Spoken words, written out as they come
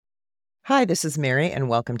Hi, this is Mary, and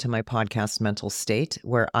welcome to my podcast, Mental State,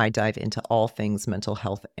 where I dive into all things mental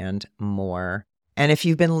health and more. And if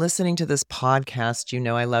you've been listening to this podcast, you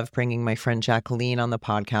know I love bringing my friend Jacqueline on the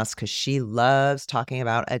podcast because she loves talking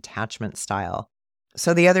about attachment style.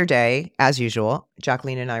 So the other day, as usual,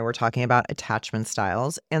 Jacqueline and I were talking about attachment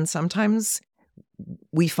styles, and sometimes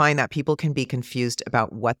we find that people can be confused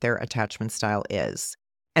about what their attachment style is.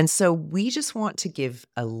 And so we just want to give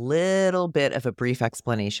a little bit of a brief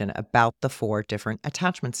explanation about the 4 different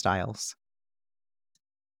attachment styles.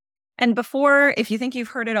 And before, if you think you've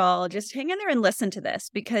heard it all, just hang in there and listen to this,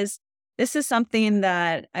 because this is something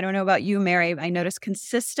that, I don't know about you, Mary, I notice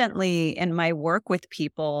consistently in my work with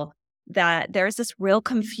people that there's this real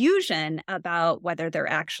confusion about whether they're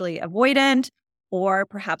actually avoidant or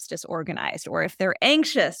perhaps disorganized, or if they're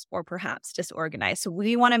anxious or perhaps disorganized. So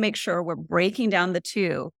we want to make sure we're breaking down the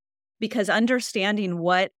two, because understanding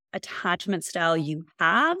what attachment style you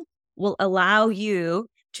have will allow you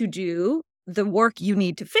to do the work you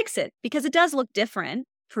need to fix it, because it does look different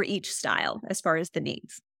for each style as far as the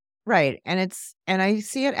needs. Right. And I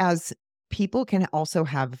see it as people can also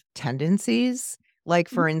have tendencies. Like,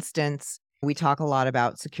 for instance, we talk a lot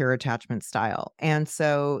about secure attachment style. And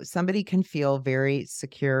so somebody can feel very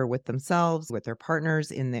secure with themselves, with their partners,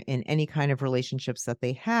 in any kind of relationships that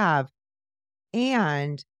they have.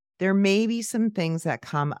 And there may be some things that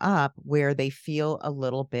come up where they feel a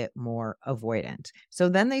little bit more avoidant. So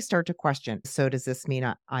then they start to question, so does this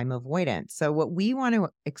mean I'm avoidant? So what we want to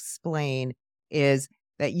explain is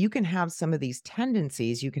that you can have some of these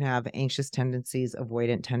tendencies. You can have anxious tendencies,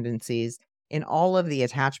 avoidant tendencies in all of the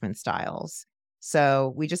attachment styles.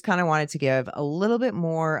 So we just kind of wanted to give a little bit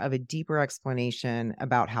more of a deeper explanation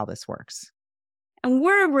about how this works. And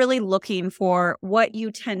we're really looking for what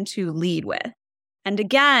you tend to lead with. And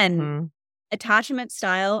again, attachment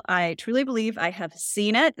style, I truly believe I have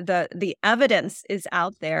seen it. The evidence is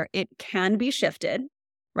out there. It can be shifted,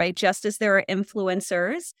 right? Just as there are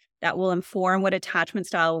influencers that will inform what attachment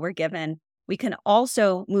style we're given, we can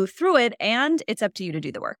also move through it, and it's up to you to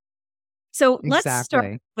do the work. So let's start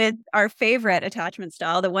Exactly. with our favorite attachment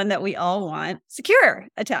style, the one that we all want, secure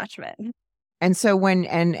attachment. And so when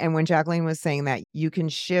Jacqueline was saying that, you can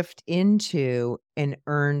shift into an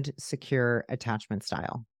earned secure attachment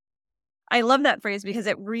style. I love that phrase because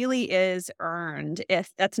it really is earned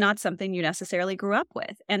if that's not something you necessarily grew up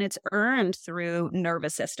with. And it's earned through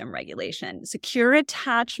nervous system regulation. Secure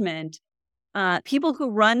attachment, people who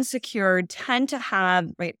run secure tend to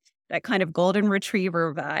have, right, that kind of golden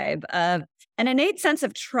retriever vibe of an innate sense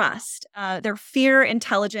of trust. They're fear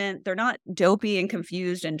intelligent. They're not dopey and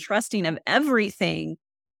confused and trusting of everything.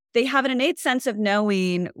 They have an innate sense of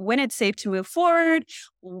knowing when it's safe to move forward,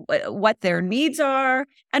 what their needs are,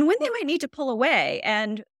 and when they might need to pull away.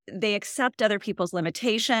 And they accept other people's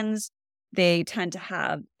limitations. They tend to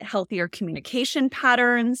have healthier communication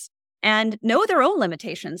patterns and know their own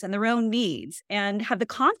limitations and their own needs, and have the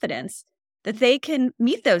confidence that they can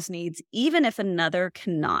meet those needs even if another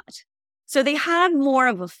cannot. So they have more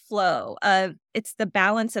of a flow of, it's the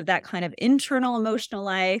balance of that kind of internal emotional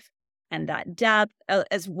life and that depth,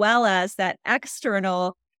 as well as that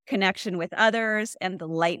external connection with others and the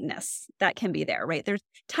lightness that can be there, right? There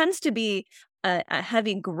tends to be a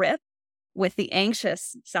heavy grip with the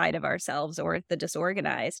anxious side of ourselves or the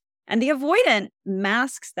disorganized. And the avoidant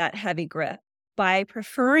masks that heavy grip by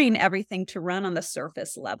preferring everything to run on the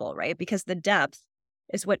surface level, right? Because the depth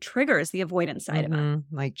is what triggers the avoidant side of us.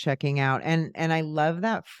 Like checking out. And I love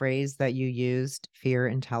that phrase that you used, fear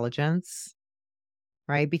intelligence,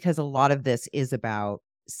 right? Because a lot of this is about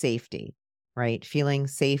safety, right? Feeling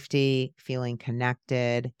safety, feeling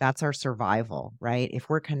connected. That's our survival, right? If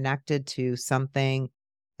we're connected to something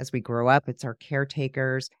as we grow up, it's our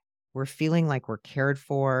caretakers. We're feeling like we're cared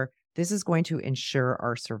for. This is going to ensure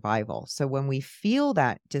our survival. So when we feel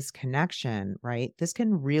that disconnection, right, this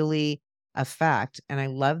can really affect, and I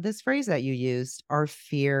love this phrase that you used, our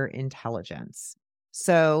fear intelligence.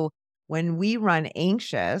 So when we run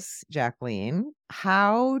anxious, Jacqueline,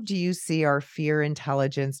 how do you see our fear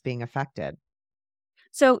intelligence being affected?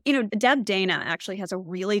 So, Deb Dana actually has a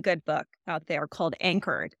really good book out there called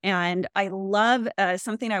Anchored. And I love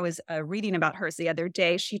something I was reading about hers the other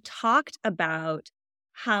day. She talked about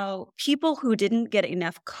how people who didn't get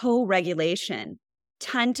enough co-regulation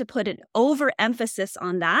tend to put an overemphasis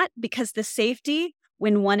on that because the safety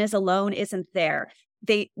when one is alone isn't there.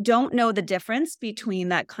 They don't know the difference between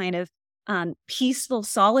that kind of peaceful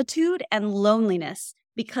solitude and loneliness,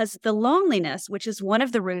 because the loneliness, which is one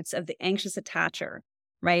of the roots of the anxious attacher,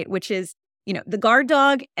 right? Which is, the guard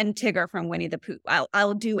dog and Tigger from Winnie the Pooh.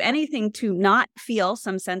 I'll do anything to not feel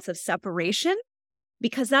some sense of separation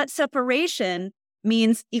because that separation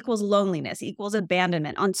means equals loneliness, equals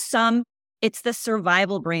abandonment. On some, it's the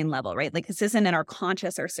survival brain level, right? Like this isn't in our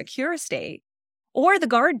conscious or secure state, or the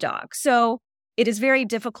guard dog. So it is very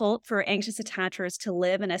difficult for anxious attachers to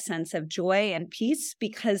live in a sense of joy and peace,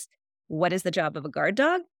 because what is the job of a guard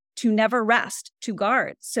dog? To never rest, to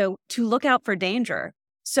guard, so to look out for danger.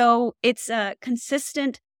 So it's a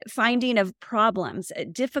consistent finding of problems,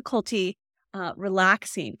 difficulty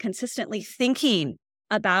relaxing, consistently thinking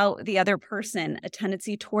about the other person, a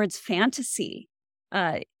tendency towards fantasy.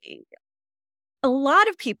 A lot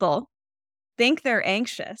of people think they're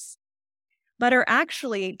anxious, but are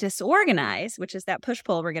actually disorganized, which is that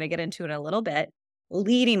push-pull we're going to get into in a little bit,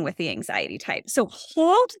 leading with the anxiety type. So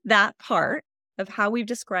hold that part of how we've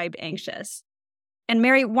described anxious. And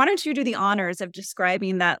Mary, why don't you do the honors of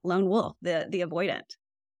describing that lone wolf, the avoidant?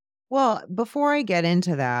 Well, before I get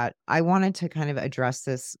into that, I wanted to kind of address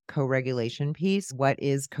this co-regulation piece. What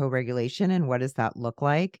is co-regulation and what does that look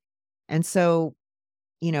like? And so,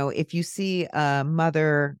 if you see a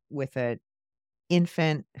mother with an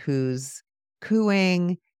infant who's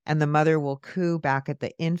cooing and the mother will coo back at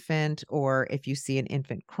the infant, or if you see an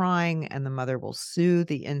infant crying and the mother will soothe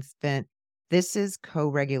the infant, this is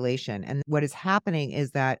co-regulation. And what is happening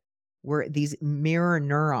is that we're these mirror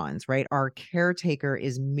neurons, right? Our caretaker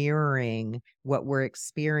is mirroring what we're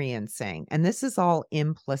experiencing. And this is all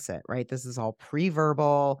implicit, right? This is all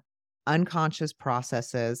pre-verbal, unconscious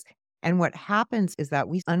processes. And what happens is that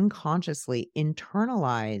we unconsciously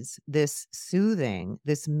internalize this soothing,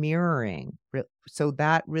 this mirroring. So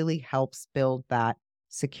that really helps build that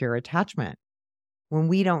secure attachment. When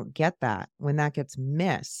we don't get that, when that gets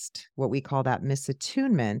missed, what we call that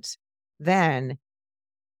misattunement, then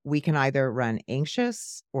we can either run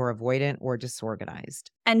anxious or avoidant or disorganized.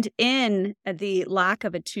 And in the lack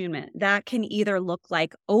of attunement, that can either look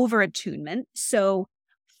like over attunement. So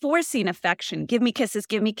forcing affection, give me kisses,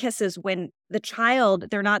 when the child,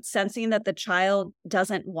 they're not sensing that the child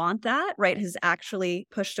doesn't want that, right? Has actually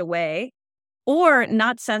pushed away, or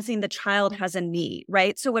not sensing the child has a need,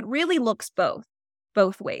 right? So it really looks both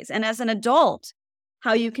ways. And as an adult,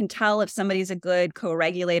 how you can tell if somebody's a good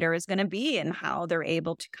co-regulator is going to be in how they're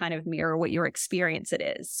able to kind of mirror what your experience it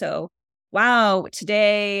is. So, wow,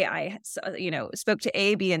 today I, spoke to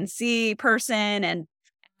A, B, and C person,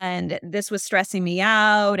 and this was stressing me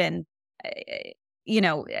out. And,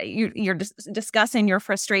 you're discussing your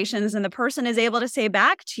frustrations, and the person is able to say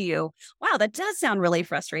back to you, wow, that does sound really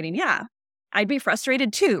frustrating. Yeah, I'd be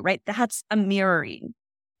frustrated too, right? That's a mirroring.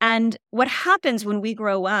 And what happens when we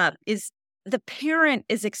grow up is the parent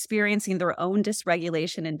is experiencing their own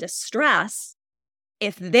dysregulation and distress.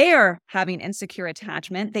 If they're having insecure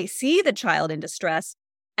attachment, they see the child in distress.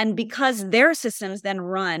 And because their systems then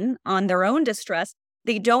run on their own distress,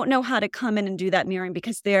 they don't know how to come in and do that mirroring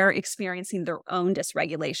because they're experiencing their own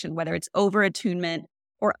dysregulation, whether it's over attunement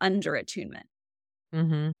or under attunement.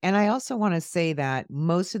 Mm-hmm. And I also want to say that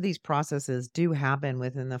most of these processes do happen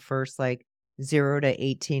within the first 0 to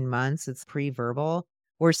 18 months. It's pre-verbal,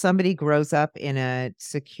 where somebody grows up in a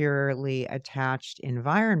securely attached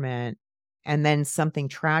environment and then something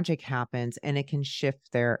tragic happens and it can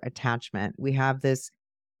shift their attachment. We have this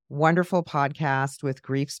wonderful podcast with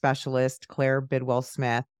grief specialist Claire Bidwell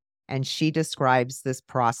Smith, and she describes this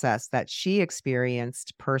process that she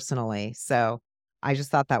experienced personally. So I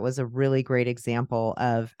just thought that was a really great example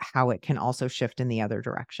of how it can also shift in the other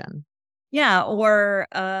direction. Yeah, or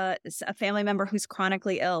a family member who's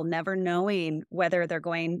chronically ill, never knowing whether they're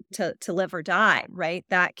going to live or die, right?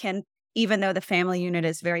 That can, even though the family unit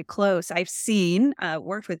is very close, I've seen,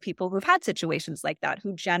 worked with people who've had situations like that,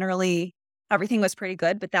 who generally everything was pretty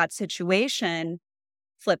good, but that situation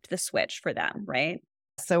flipped the switch for them, right?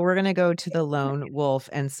 So we're going to go to the lone wolf.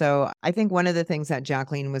 And so I think one of the things that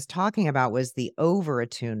Jacqueline was talking about was the over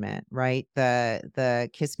attunement, right? The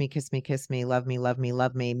kiss me, kiss me, kiss me, love me, love me,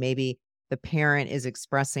 love me. Maybe the parent is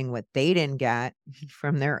expressing what they didn't get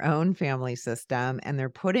from their own family system and they're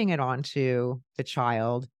putting it onto the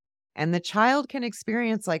child. And the child can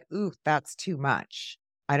experience ooh, that's too much.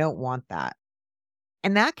 I don't want that.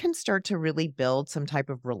 And that can start to really build some type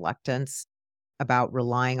of reluctance about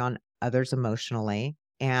relying on others emotionally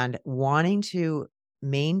and wanting to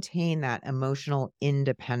maintain that emotional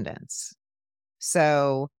independence.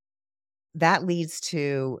 So that leads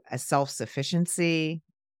to a self-sufficiency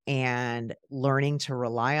and learning to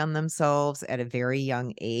rely on themselves at a very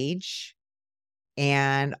young age.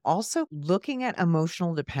 And also looking at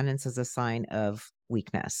emotional dependence as a sign of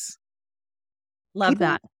weakness. Love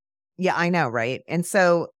that. Yeah, I know, right? And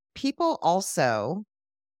so people also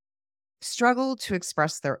struggle to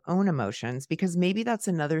express their own emotions because maybe that's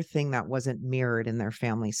another thing that wasn't mirrored in their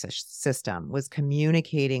family system was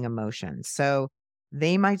communicating emotions. So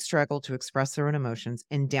they might struggle to express their own emotions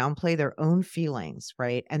and downplay their own feelings,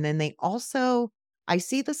 right? And then they also, I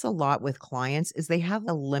see this a lot with clients, is they have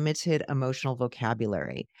a limited emotional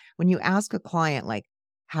vocabulary. When you ask a client, like,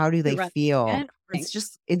 how do To they run feel? it,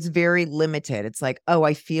 It's very limited. It's like, "Oh,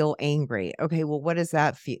 I feel angry." Okay, well, what does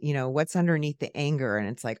that feel, what's underneath the anger? And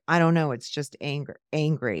it's like, "I don't know, it's just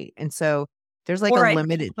angry." And so there's like a or I feel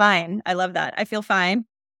limited fine. I love that. I feel fine.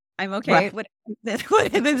 I'm okay. right. What is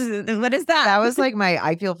that? That was like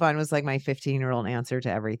I feel fine was like my 15-year-old answer to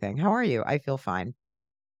everything. "How are you?" "I feel fine."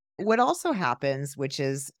 What also happens, which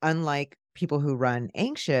is unlike people who run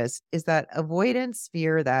anxious, is that avoidance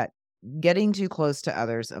fear that getting too close to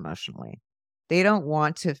others emotionally. They don't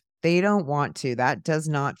want to that does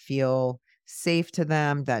not feel safe to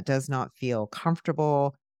them, that does not feel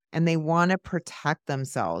comfortable, and they want to protect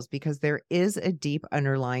themselves because there is a deep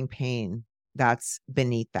underlying pain that's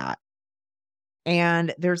beneath that.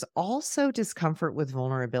 And there's also discomfort with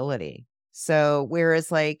vulnerability. So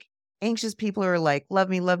whereas like anxious people are like, love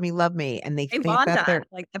me, love me, love me. And they I think want that that. they're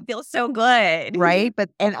Like, that feels so good. right. But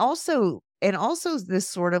and also this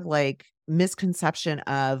sort of like misconception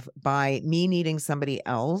of by me needing somebody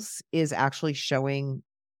else is actually showing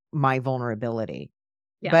my vulnerability.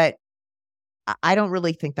 Yeah. But I don't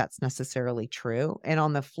really think that's necessarily true. And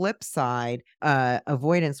on the flip side,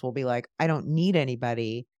 avoidance will be like, I don't need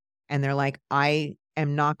anybody. And they're like, I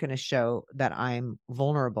am not going to show that I'm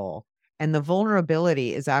vulnerable. And the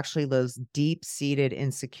vulnerability is actually those deep seated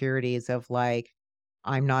insecurities of like,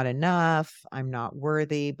 I'm not enough, I'm not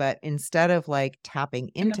worthy. But instead of like tapping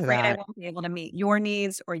I'm into afraid I that, won't be able to meet your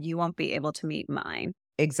needs or you won't be able to meet mine.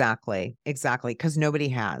 exactly, exactly. Because nobody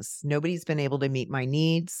has. Nobody's been able to meet my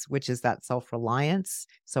needs, which is that self reliance.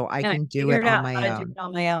 So I And I can do it figured on out how my to do own. it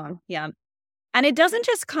on my own. Yeah. And it doesn't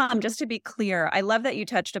just come, just to be clear, I love that you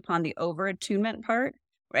touched upon the over attunement part,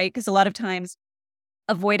 right? Because a lot of times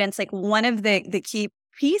avoidance, like one of the key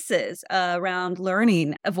pieces around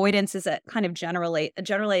learning avoidance is a kind of a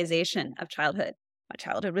generalization of childhood. My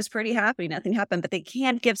childhood was pretty happy, nothing happened, but they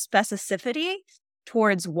can't give specificity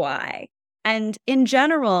towards why. And in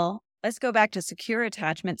general, let's go back to secure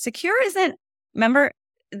attachment. Secure isn't, remember,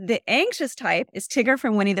 the anxious type is Tigger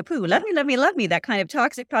from Winnie the Pooh. Love me, love me, love me. That kind of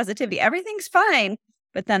toxic positivity. Everything's fine,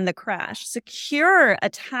 but then the crash. Secure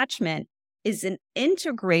attachment is an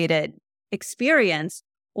integrated experience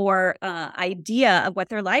or idea of what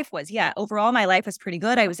their life was. Yeah, overall, my life was pretty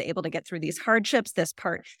good. I was able to get through these hardships. This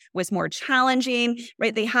part was more challenging,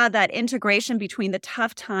 right? They had that integration between the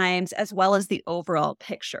tough times as well as the overall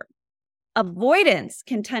picture. Avoidance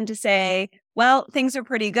can tend to say, well, things are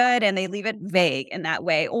pretty good, and they leave it vague in that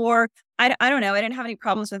way. Or I don't know, I didn't have any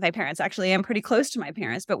problems with my parents. Actually, I'm pretty close to my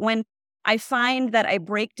parents. But when I find that I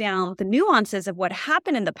break down the nuances of what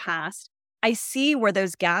happened in the past, I see where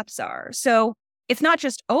those gaps are. So it's not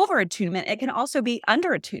just over attunement, it can also be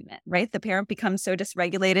under attunement, right? The parent becomes so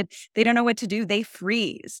dysregulated, they don't know what to do, they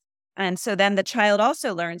freeze. And so then the child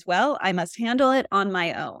also learns, well, I must handle it on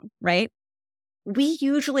my own, right? We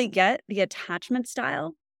usually get the attachment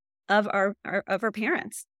style of our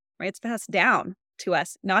parents, right? It's passed down to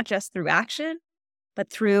us, not just through action,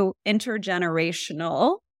 but through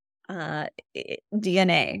intergenerational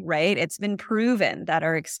DNA, right? It's been proven that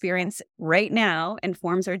our experience right now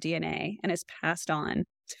informs our DNA and is passed on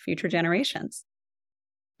to future generations.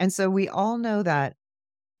 And so we all know that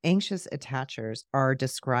anxious attachers are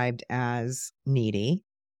described as needy.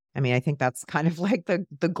 I mean, I think that's kind of like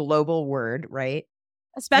the global word, right?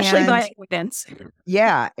 Especially And by avoidance.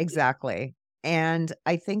 yeah, exactly. And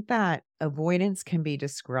I think that avoidance can be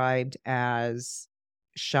described as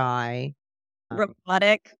shy.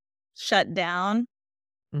 Robotic, shut down.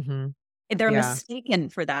 Mhm. They're Yeah. mistaken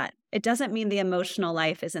for that. It doesn't mean the emotional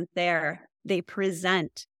life isn't there. They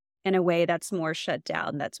present in a way that's more shut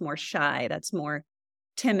down, that's more shy, that's more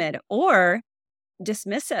timid or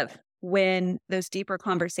dismissive when those deeper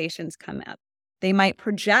conversations come up. They might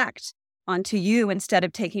project onto you instead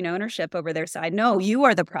of taking ownership over their side. No, you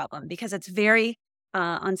are the problem because it's very,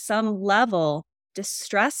 on some level,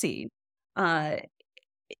 distressing uh,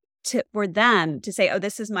 for them to say, oh,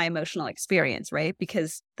 this is my emotional experience, right?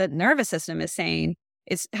 Because the nervous system is saying,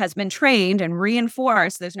 has been trained and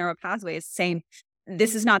reinforced, those neural pathways saying,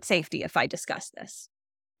 this is not safety if I discuss this,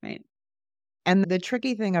 right? And the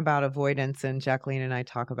tricky thing about avoidance, and Jacqueline and I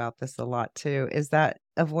talk about this a lot too, is that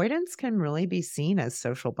avoidance can really be seen as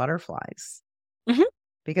social butterflies Mhm.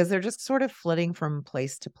 because they're just sort of flitting from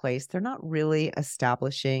place to place. They're not really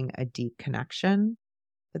establishing a deep connection,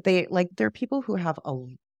 but they're people who have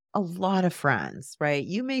a lot of friends, right?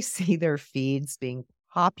 You may see their feeds being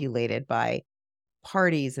populated by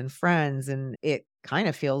parties and friends, and it kind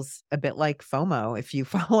of feels a bit like FOMO if you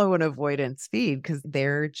follow an avoidance feed because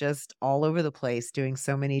they're just all over the place doing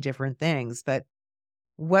so many different things. But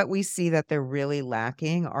what we see that they're really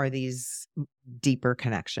lacking are these deeper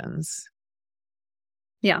connections.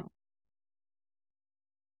 Yeah.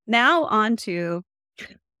 Now on to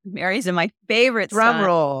Mary's and my favorite Drum stuff.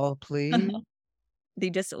 roll, please. The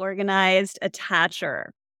disorganized attacher.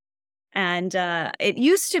 And it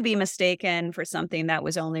used to be mistaken for something that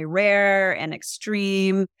was only rare and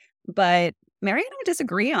extreme. But Mary and I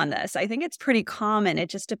disagree on this. I think it's pretty common. It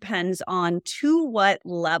just depends on to what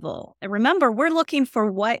level. And remember, we're looking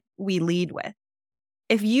for what we lead with.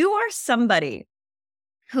 If you are somebody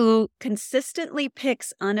who consistently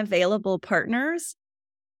picks unavailable partners,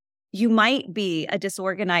 you might be a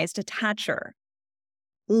disorganized attacher,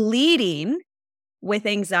 leading with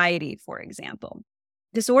anxiety, for example.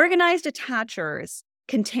 Disorganized attachers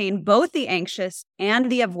contain both the anxious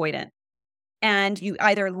and the avoidant. And you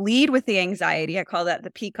either lead with the anxiety, I call that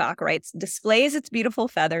the peacock, right? Displays its beautiful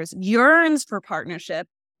feathers, yearns for partnership,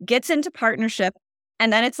 gets into partnership,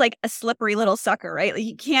 and then it's like a slippery little sucker, right? Like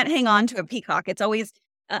you can't hang on to a peacock. It's always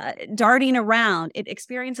darting around. It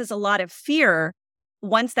experiences a lot of fear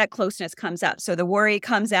once that closeness comes out. So the worry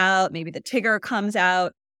comes out, maybe the Tigger comes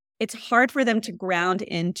out. It's hard for them to ground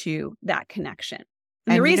into that connection.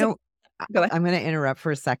 And the reason, go ahead. I'm going to interrupt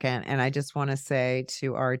for a second. And I just want to say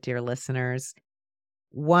to our dear listeners,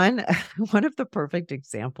 one of the perfect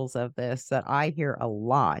examples of this that I hear a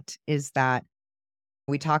lot is that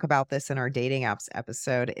we talk about this in our dating apps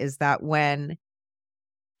episode, is that when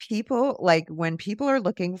people are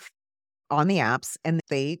looking on the apps and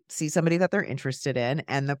they see somebody that they're interested in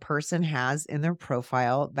and the person has in their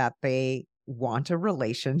profile that they want a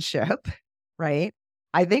relationship, right?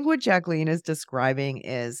 I think what Jacqueline is describing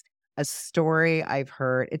is a story I've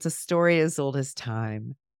heard. It's a story as old as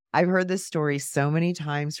time. I've heard this story so many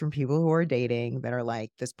times from people who are dating that are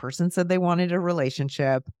like, this person said they wanted a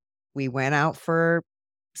relationship. We went out for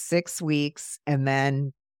 6 weeks and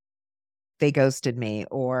then they ghosted me,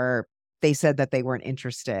 or they said that they weren't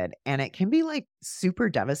interested. And it can be like super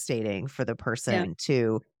devastating for the person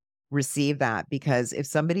to receive that, because if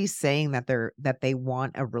somebody's saying that they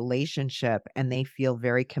want a relationship and they feel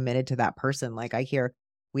very committed to that person, like I hear,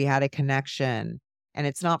 we had a connection, and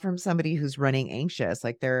it's not from somebody who's running anxious.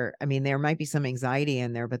 Like there might be some anxiety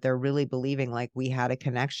in there, but they're really believing like we had a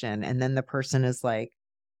connection. And then the person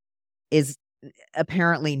is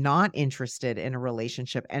apparently not interested in a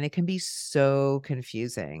relationship, and it can be so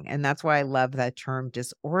confusing. And that's why I love that term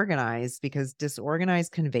disorganized, because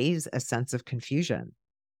disorganized conveys a sense of confusion.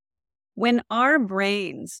 When our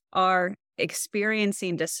brains are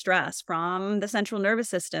experiencing distress from the central nervous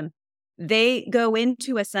system, they go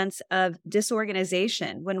into a sense of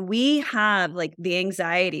disorganization. When we have like the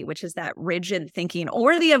anxiety, which is that rigid thinking,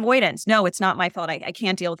 or the avoidance, no, it's not my fault, I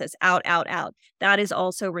can't deal with this, out, that is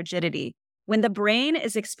also rigidity. When the brain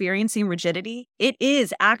is experiencing rigidity, it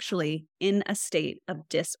is actually in a state of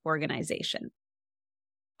disorganization.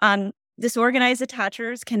 Disorganized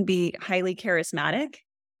attachers can be highly charismatic,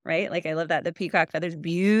 right? Like I love that. The peacock feathers,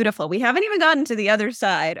 beautiful. We haven't even gotten to the other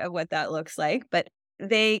side of what that looks like, but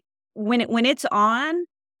when it's on,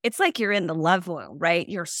 it's like you're in the love womb, right?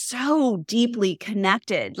 You're so deeply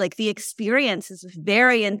connected. Like the experience is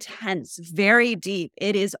very intense, very deep.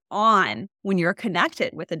 It is on when you're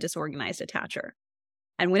connected with a disorganized attacher.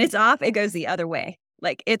 And when it's off, it goes the other way.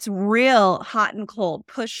 Like it's real hot and cold,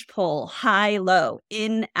 push, pull, high, low,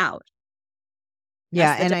 in, out.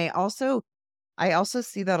 Yeah. And I also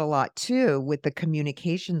see that a lot too with the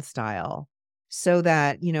communication style. So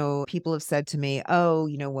that, people have said to me, oh,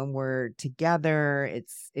 when we're together,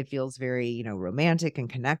 it feels very, romantic and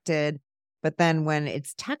connected. But then when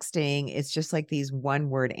it's texting, it's just like these one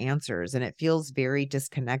word answers, and it feels very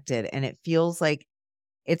disconnected. And it feels like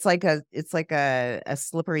it's like a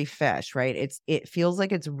slippery fish, right? It feels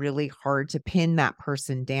like it's really hard to pin that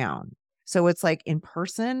person down. So it's like in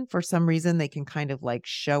person, for some reason, they can kind of like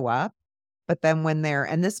show up. But then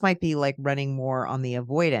and this might be like running more on the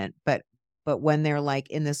avoidant, but when they're like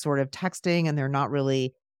in this sort of texting and they're not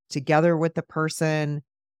really together with the person,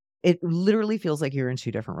 it literally feels like you're in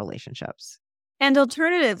two different relationships. And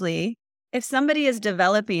alternatively, if somebody is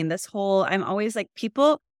developing this whole, I'm always like,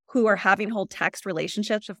 people who are having whole text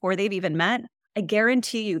relationships before they've even met, I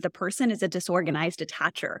guarantee you the person is a disorganized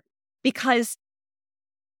attacher, because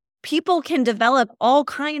people can develop all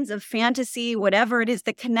kinds of fantasy, whatever it is,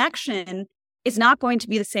 the connection is not going to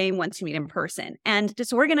be the same once you meet in person. And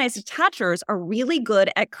disorganized attachers are really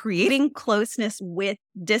good at creating closeness with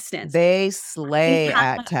distance. They slay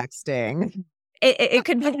at texting. It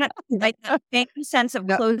could be like that same sense of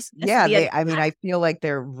closeness. Yeah, I feel like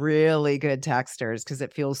they're really good texters because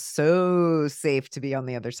it feels so safe to be on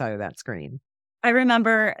the other side of that screen. I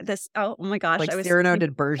remember this. Oh my gosh. Like Cyrano de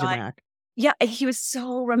Bergerac. Yeah, he was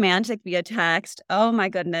so romantic via text. Oh my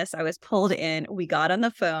goodness. I was pulled in. We got on the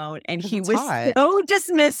phone and he was so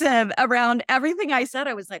dismissive around everything I said.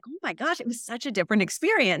 I was like, oh my gosh, it was such a different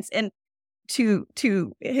experience. And to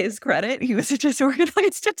his credit, he was a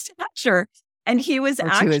disorganized attacher. And he was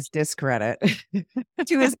actually to his discredit.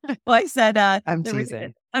 I said, I'm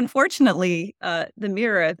teasing. Unfortunately, the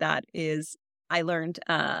mirror of that is I learned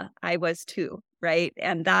I was too. Right.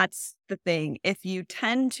 And that's the thing. If you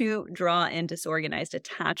tend to draw in disorganized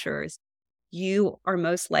attachers, you are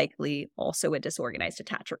most likely also a disorganized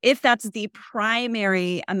attacher, if that's the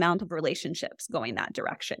primary amount of relationships going that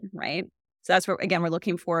direction. Right. So that's where, again, we're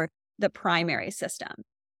looking for the primary system.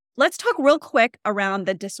 Let's talk real quick around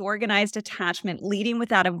the disorganized attachment leading with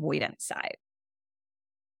that avoidance side.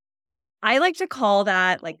 I like to call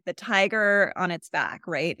that like the tiger on its back,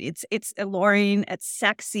 right? It's alluring, it's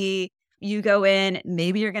sexy. You go in,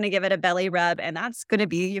 maybe you're going to give it a belly rub, and that's going to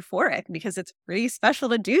be euphoric because it's pretty special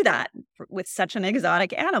to do that with such an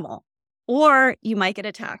exotic animal. Or you might get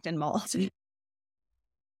attacked and mauled.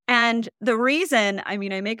 And the reason, I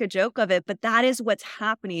make a joke of it, but that is what's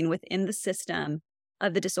happening within the system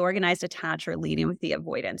of the disorganized attacher leading with the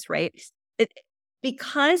avoidance, right?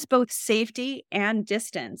 Because both safety and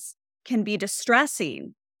distance can be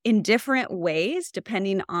distressing in different ways,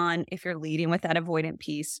 depending on if you're leading with that avoidant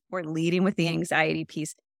piece or leading with the anxiety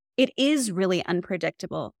piece, it is really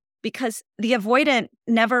unpredictable because the avoidant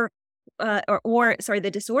never, the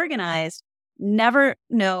disorganized never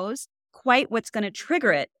knows quite what's going to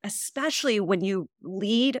trigger it, especially when you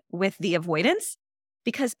lead with the avoidance,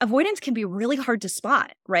 because avoidance can be really hard to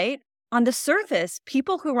spot, right? On the surface,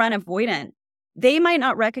 people who run avoidant, they might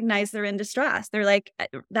not recognize they're in distress. They're like,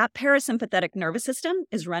 that parasympathetic nervous system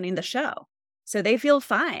is running the show. So they feel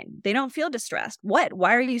fine. They don't feel distressed. What?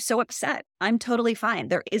 Why are you so upset? I'm totally fine.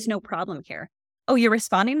 There is no problem here. Oh, you're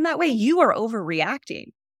responding that way? You are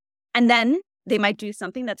overreacting. And then they might do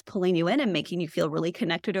something that's pulling you in and making you feel really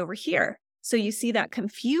connected over here. So you see that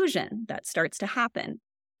confusion that starts to happen.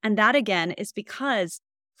 And that, again, is because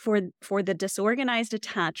for the disorganized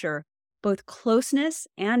attacher, both closeness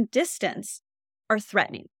and distance are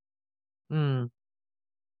threatening. Mm-hmm.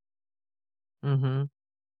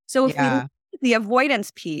 So if we look at the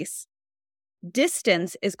avoidance piece,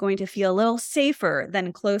 distance is going to feel a little safer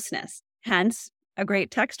than closeness, hence a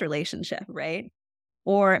great text relationship, right?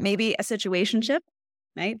 Or maybe a situationship,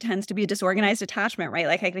 right? Tends to be a disorganized attachment, right?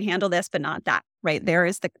 Like I can handle this, but not that, right? There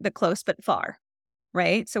is the close but far,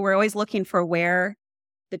 right? So we're always looking for where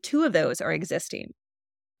the two of those are existing.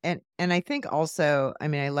 And I think also, I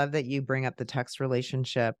love that you bring up the text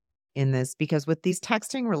relationship in this, because with these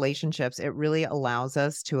texting relationships, it really allows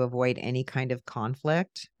us to avoid any kind of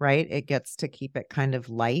conflict, right? It gets to keep it kind of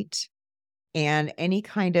light and any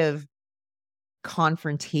kind of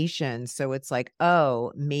confrontation. So it's like,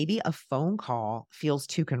 oh, maybe a phone call feels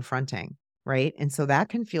too confronting, right? And so that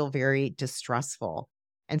can feel very distressful.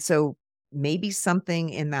 And so maybe something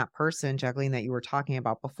in that person, Jacqueline, that you were talking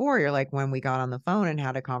about before, you're like, when we got on the phone and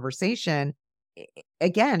had a conversation,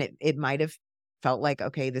 again, it might have felt like,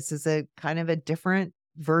 okay, this is a kind of a different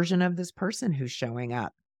version of this person who's showing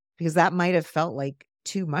up, because that might have felt like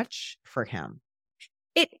too much for him.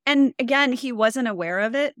 And again, he wasn't aware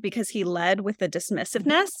of it because he led with the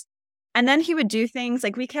dismissiveness. And then he would do things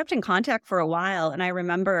like we kept in contact for a while. And I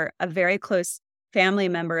remember a very close family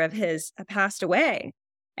member of his passed away.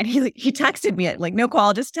 And he texted me like, no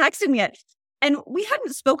call, just texted me it. And we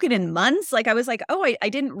hadn't spoken in months. Like I was like, oh, I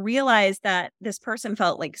didn't realize that this person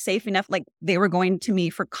felt like safe enough. Like they were going to me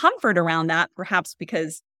for comfort around that, perhaps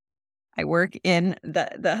because I work in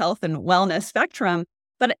the health and wellness spectrum.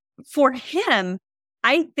 But for him,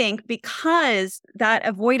 I think because that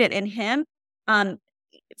avoidant in him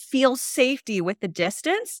feels safety with the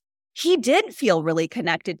distance, he did feel really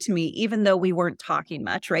connected to me, even though we weren't talking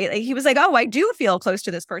much, right? Like he was like, oh, I do feel close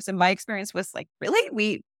to this person. My experience was like, really?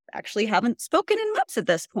 We actually haven't spoken in months at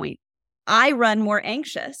this point. I run more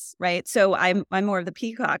anxious, right? So I'm more of the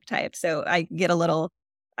peacock type. So I get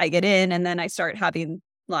in and then I start having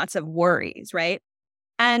lots of worries, right?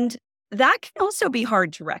 And that can also be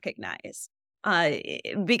hard to recognize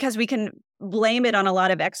because we can blame it on a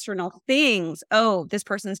lot of external things. Oh, this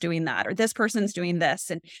person's doing that, or this person's doing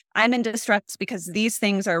this. And I'm in distress because these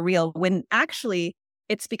things are real, when actually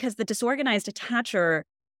It's because the disorganized attacher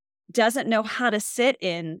doesn't know how to sit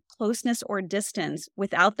in closeness or distance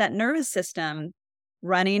without that nervous system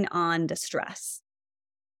running on distress.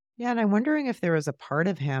 Yeah, and I'm wondering if there was a part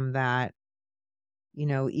of him that,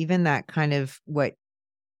 even that kind of what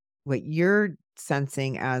you're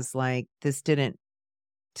sensing as like this didn't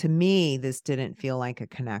to me this didn't feel like a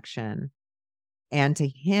connection. And to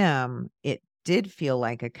him, it did feel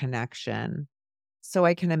like a connection. So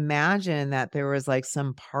I can imagine that there was like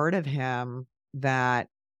some part of him that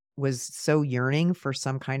was so yearning for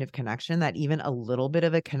some kind of connection that even a little bit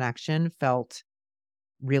of a connection felt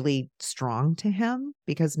really strong to him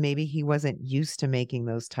because maybe he wasn't used to making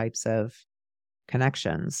those types of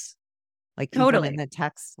connections. Like even in Totally. the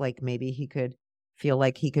text, like maybe he could feel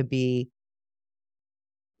like he could be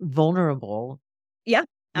vulnerable, Yeah,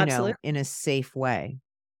 absolutely. in a safe way.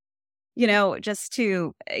 Just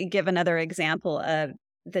to give another example of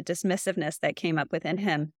the dismissiveness that came up within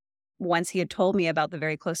him once he had told me about the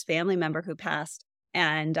very close family member who passed.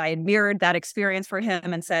 And I had mirrored that experience for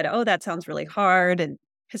him and said, "Oh, that sounds really hard." And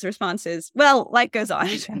his response is, "Well, life goes on."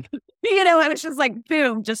 I was just like,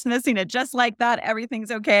 boom, just missing it just like that.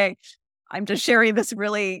 Everything's okay. I'm just sharing this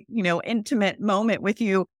really, intimate moment with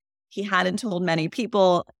you. He hadn't told many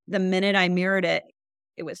people. The minute I mirrored it,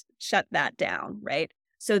 it was shut that down, right?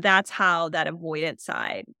 So that's how that avoidance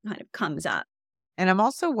side kind of comes up. And I'm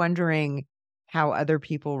also wondering how other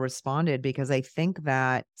people responded because I think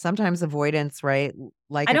that sometimes avoidance, right,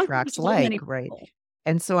 like I don't think attracts he told like, many right? people.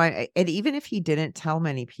 And so and even if he didn't tell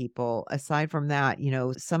many people, aside from that,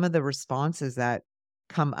 some of the responses that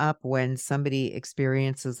come up when somebody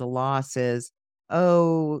experiences a loss is,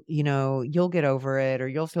 oh, you'll get over it or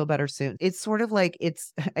you'll feel better soon. It's sort of like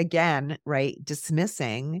it's again, right,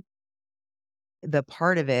 dismissing the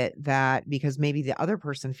part of it that because maybe the other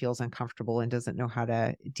person feels uncomfortable and doesn't know how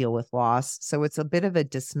to deal with loss. So it's a bit of a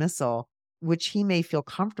dismissal, which he may feel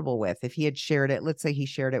comfortable with. If he had shared it, let's say he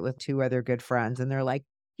shared it with two other good friends and they're like,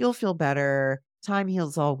 you'll feel better. Time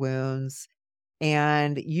heals all wounds.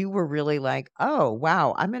 And you were really like, oh,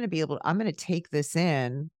 wow, I'm going to take this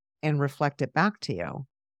in and reflect it back to you.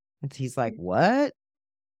 And he's like, what?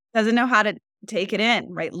 Doesn't know how to take it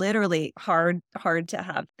in, right? Literally hard to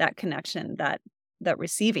have that connection, that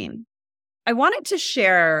receiving. I wanted to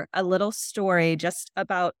share a little story just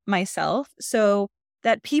about myself so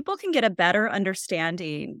that people can get a better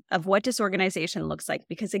understanding of what disorganization looks like.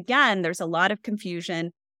 Because again, there's a lot of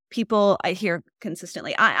confusion. People I hear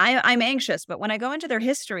consistently, I'm anxious, but when I go into their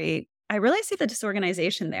history, I really see the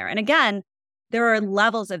disorganization there. And again, there are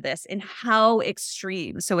levels of this in how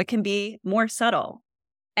extreme. So it can be more subtle.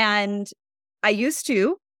 And I used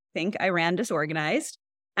to think I ran disorganized.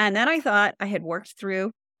 And then I thought I had worked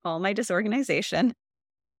through all my disorganization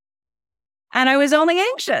and I was only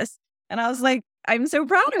anxious. And I was like, I'm so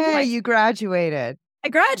proud of Hey, myself. you graduated, I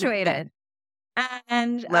graduated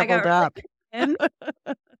and I got leveled up. really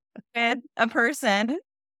with a person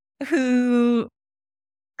who,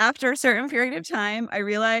 after a certain period of time, I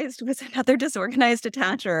realized was another disorganized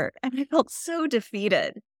attacher. And I felt so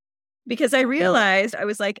defeated because I realized I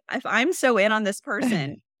was like, if I'm so in on this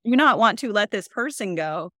person, you not want to let this person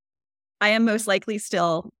go, I am most likely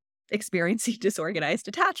still experiencing disorganized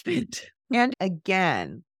attachment. And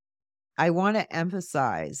again, I want to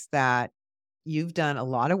emphasize that you've done a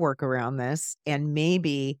lot of work around this, and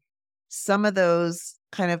maybe some of those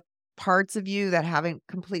kind of parts of you that haven't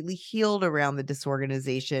completely healed around the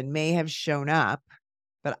disorganization may have shown up,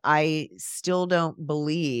 but I still don't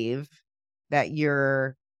believe that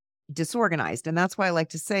you're disorganized. And that's why I like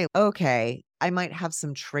to say, okay, I might have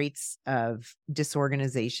some traits of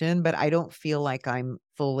disorganization, but I don't feel like I'm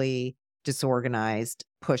fully disorganized,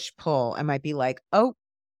 push pull. I might be like, oh,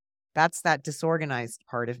 that's that disorganized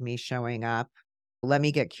part of me showing up. Let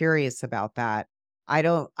me get curious about that.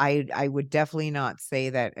 I would definitely not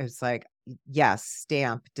say that it's like, yes,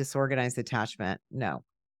 stamp, disorganized attachment. No.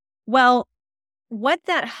 Well, what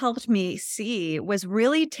that helped me see was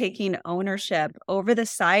really taking ownership over the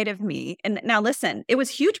side of me. And now listen, it was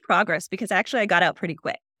huge progress because actually I got out pretty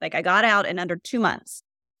quick. Like I got out in under 2 months.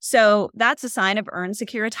 So that's a sign of earned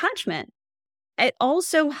secure attachment. It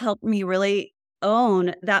also helped me really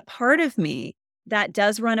own that part of me that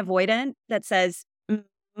does run avoidant that says,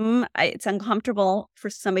 it's uncomfortable for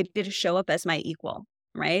somebody to show up as my equal,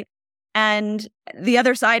 right? And the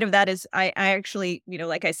other side of that is I actually,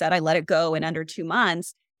 like I said, I let it go in under 2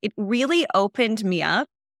 months. It really opened me up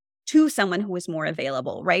to someone who was more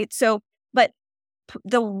available, right? So, but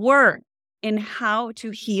the work in how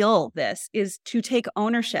to heal this is to take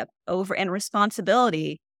ownership over and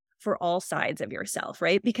responsibility for all sides of yourself,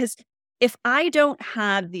 right? Because if I don't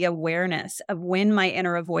have the awareness of when my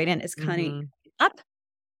inner avoidant is coming up,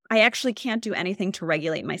 I actually can't do anything to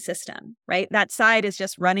regulate my system, right? That side is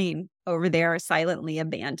just running over there, silently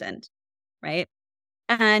abandoned, right?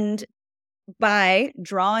 And by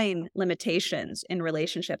drawing limitations in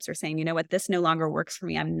relationships or saying, you know what, this no longer works for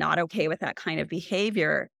me, I'm not okay with that kind of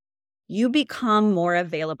behavior, you become more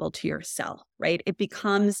available to yourself, right? It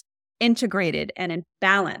becomes integrated and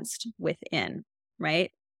balanced within,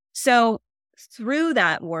 right? So through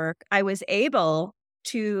that work, I was able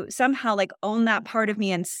to somehow like own that part of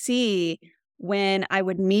me and see when I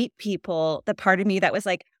would meet people, the part of me that was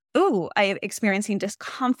like, ooh, I am experiencing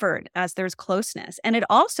discomfort as there's closeness. And it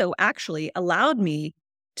also actually allowed me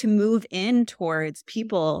to move in towards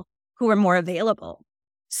people who are more available.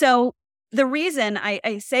 So the reason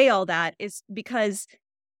I say all that is because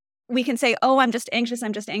we can say, oh, I'm just anxious,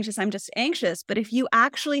 I'm just anxious, I'm just anxious. But if you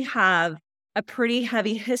actually have a pretty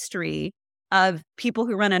heavy history of people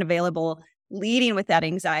who run unavailable leading with that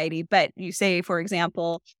anxiety, but you say, for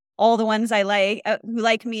example, all the ones I like who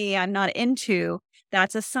like me, I'm not into,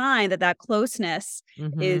 that's a sign that that closeness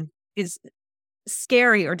is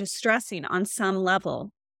scary or distressing on some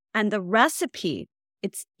level. And the recipe,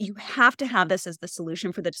 you have to have this as the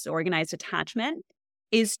solution for the disorganized attachment,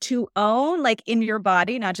 is to own, like in your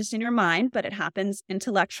body, not just in your mind, but it happens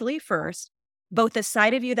intellectually first, both the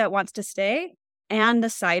side of you that wants to stay and the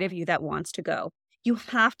side of you that wants to go. You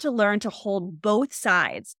have to learn to hold both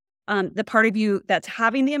sides, the part of you that's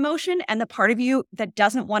having the emotion and the part of you that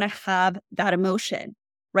doesn't want to have that emotion,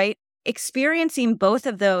 right? Experiencing both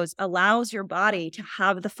of those allows your body to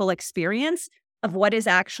have the full experience of what is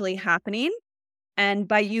actually happening. And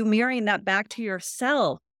by you mirroring that back to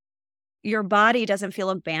yourself, your body doesn't feel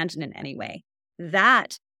abandoned in any way.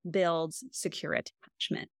 That builds secure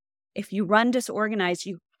attachment. If you run disorganized,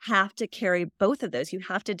 you have to carry both of those. You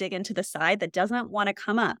have to dig into the side that doesn't want to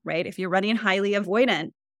come up, right? If you're running highly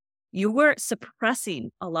avoidant, you were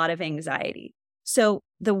suppressing a lot of anxiety. So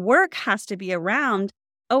the work has to be around,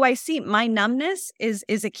 oh, I see my numbness is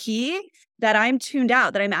a key, that I'm tuned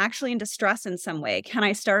out, that I'm actually in distress in some way. Can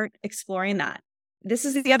I start exploring that? This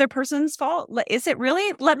is the other person's fault. Is it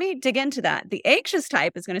really? Let me dig into that. The anxious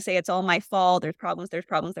type is going to say it's all my fault. There's problems, there's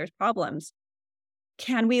problems, there's problems.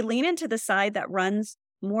 Can we lean into the side that runs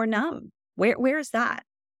more numb? Where is that?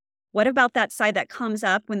 What about that side that comes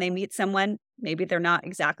up when they meet someone? Maybe they're not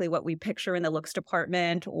exactly what we picture in the looks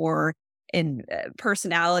department or in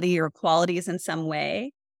personality or qualities in some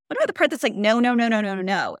way. What about the part that's like, no, no, no, no, no, no,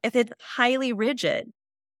 no? If it's highly rigid,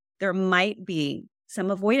 there might be some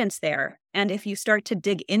avoidance there. And if you start to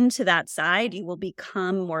dig into that side, you will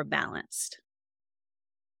become more balanced.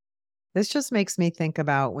 This just makes me think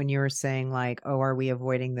about when you were saying like, oh, are we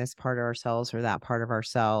avoiding this part of ourselves or that part of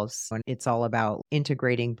ourselves? When it's all about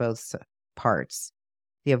integrating both parts,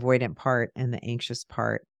 the avoidant part and the anxious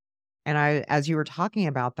part. And as you were talking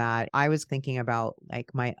about that, I was thinking about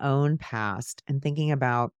like my own past and thinking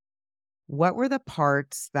about what were the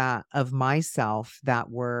parts that of myself that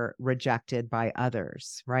were rejected by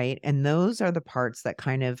others, right? And those are the parts that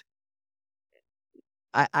kind of,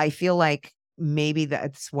 I feel like maybe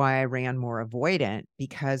that's why I ran more avoidant,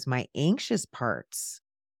 because my anxious parts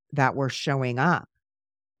that were showing up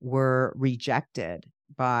were rejected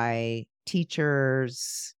by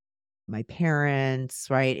teachers, my parents,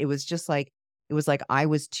 right? It was just like, it was like I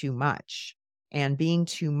was too much, and being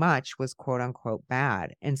too much was quote unquote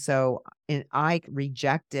bad. And so I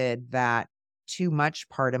rejected that too much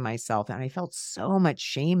part of myself. And I felt so much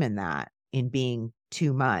shame in that, in being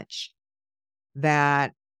too much,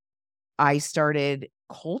 that I started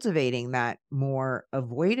cultivating that more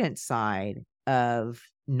avoidant side of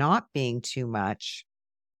not being too much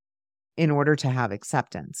in order to have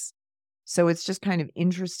acceptance. So it's just kind of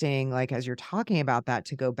interesting, like, as you're talking about that,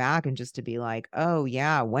 to go back and just to be like, oh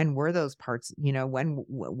yeah, when were those parts,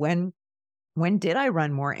 when did I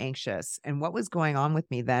run more anxious, and what was going on with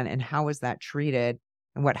me then, and how was that treated,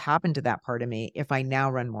 and what happened to that part of me if I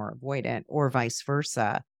now run more avoidant, or vice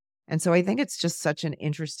versa. And so I think it's just such an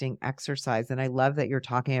interesting exercise. And I love that you're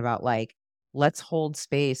talking about like, let's hold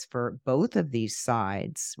space for both of these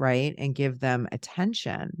sides, right? And give them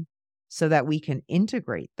attention so that we can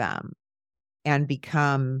integrate them and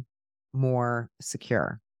become more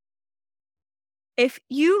secure. If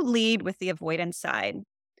you lead with the avoidance side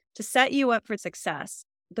to set you up for success,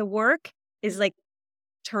 the work is like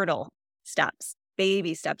turtle steps,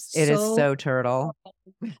 baby steps. It is so turtle.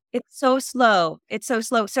 It's so slow. It's so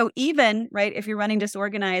slow. So even, right, if you're running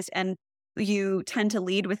disorganized and you tend to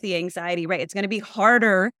lead with the anxiety, right, it's going to be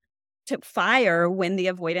harder to fire when the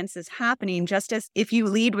avoidance is happening. Just as if you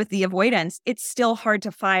lead with the avoidance, it's still hard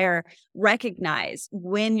to recognize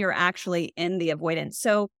when you're actually in the avoidance.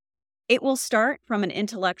 So it will start from an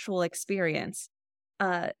intellectual experience.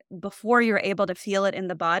 Before you're able to feel it in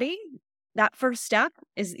the body, that first step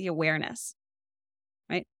is the awareness,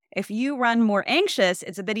 right? If you run more anxious,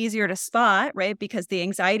 it's a bit easier to spot, right? Because the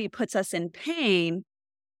anxiety puts us in pain.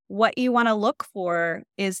 What you want to look for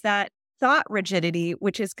is that thought rigidity,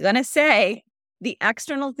 which is going to say the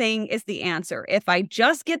external thing is the answer. If I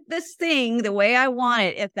just get this thing the way I want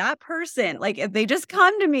it, if that person, like if they just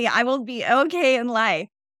come to me, I will be okay in life.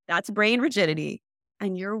 That's brain rigidity.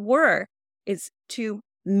 And your work is to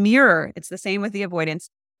mirror, it's the same with the avoidance,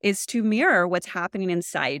 is to mirror what's happening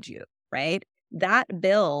inside you, right? That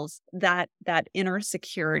builds that inner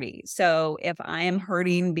security. So if I am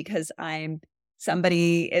hurting because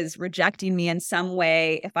somebody is rejecting me in some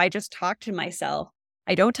way, if I just talk to myself,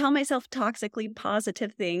 I don't tell myself toxically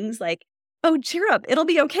positive things like, oh, cheer up, it'll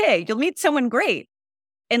be okay, you'll meet someone great.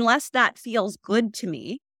 Unless that feels good to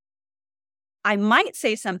me, I might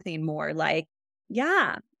say something more like,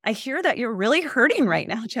 yeah, I hear that you're really hurting right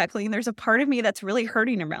now, Jacqueline. There's a part of me that's really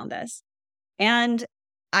hurting around this. And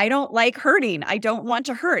I don't like hurting. I don't want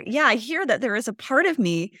to hurt. Yeah, I hear that there is a part of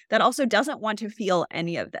me that also doesn't want to feel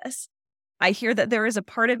any of this. I hear that there is a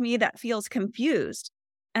part of me that feels confused.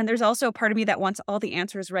 And there's also a part of me that wants all the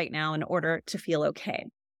answers right now in order to feel okay.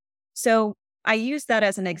 So I use that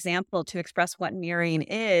as an example to express what mirroring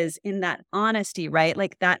is in that honesty, right?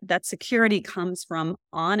 Like that security comes from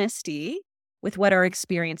honesty with what our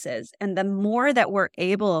experience is. And the more that we're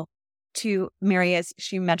able to, Mary, as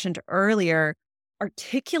she mentioned earlier,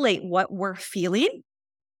 articulate what we're feeling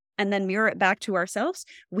and then mirror it back to ourselves,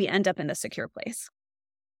 we end up in a secure place.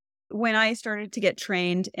 When I started to get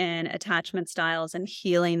trained in attachment styles and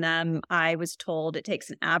healing them, I was told it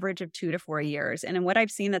takes an average of 2 to 4 years. And in what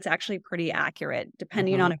I've seen, that's actually pretty accurate,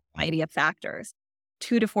 depending on a variety of factors.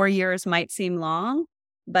 2 to 4 years might seem long,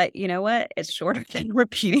 but you know what? It's shorter than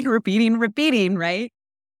repeating, right?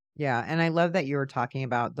 Yeah. And I love that you were talking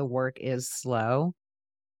about the work is slow,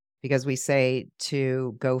 because we say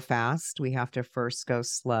to go fast, we have to first go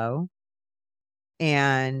slow.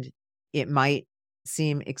 And it might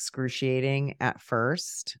seem excruciating at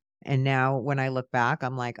first. And now when I look back,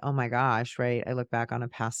 I'm like, oh my gosh, right? I look back on a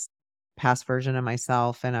past version of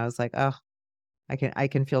myself and I was like, oh, I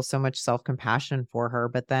can feel so much self-compassion for her.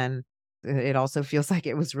 But then it also feels like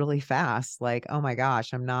it was really fast. Like, oh my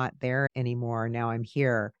gosh, I'm not there anymore. Now I'm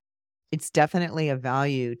here. It's definitely a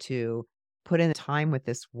value to put in time with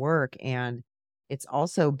this work. And it's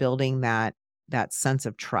also building that sense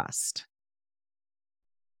of trust.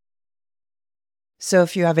 So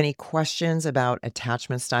if you have any questions about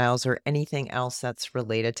attachment styles or anything else that's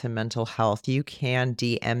related to mental health, you can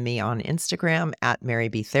DM me on Instagram at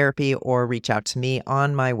MaryBTherapy or reach out to me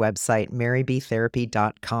on my website,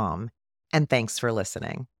 marybtherapy.com. And thanks for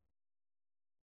listening.